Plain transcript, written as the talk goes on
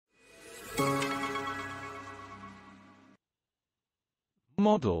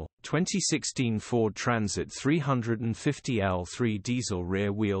Model, 2016 Ford Transit 350L3 diesel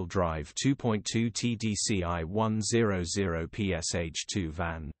rear-wheel drive 2.2 TDCi 100ps H2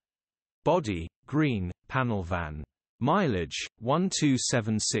 van. Body, green, panel van. Mileage,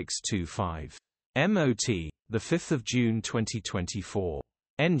 127625. MOT, 5 June 2024.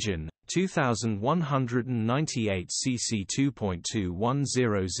 Engine, 2198 cc 2.2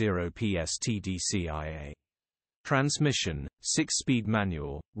 100ps TDCI-A. Transmission, 6-speed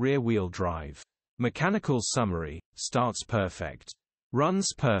manual, rear-wheel drive. Mechanical summary, starts perfect.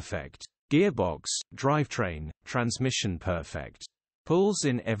 Runs perfect. Gearbox, drivetrain, transmission perfect. Pulls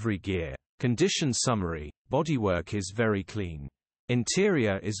in every gear. Condition summary, bodywork is very clean.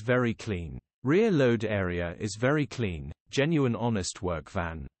 Interior is very clean. Rear load area is very clean, genuine honest work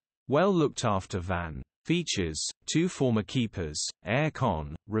van. Well looked after van. Features, 2 former keepers, air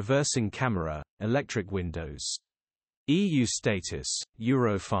con, reversing camera, electric windows. EU status,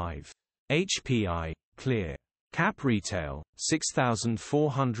 Euro 5. HPI, clear. Cap retail,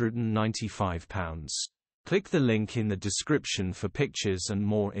 £6,495. Click the link in the description for pictures and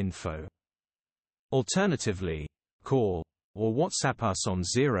more info. Alternatively, call or WhatsApp us on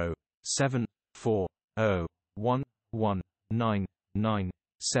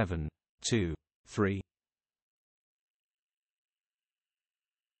 07401199723.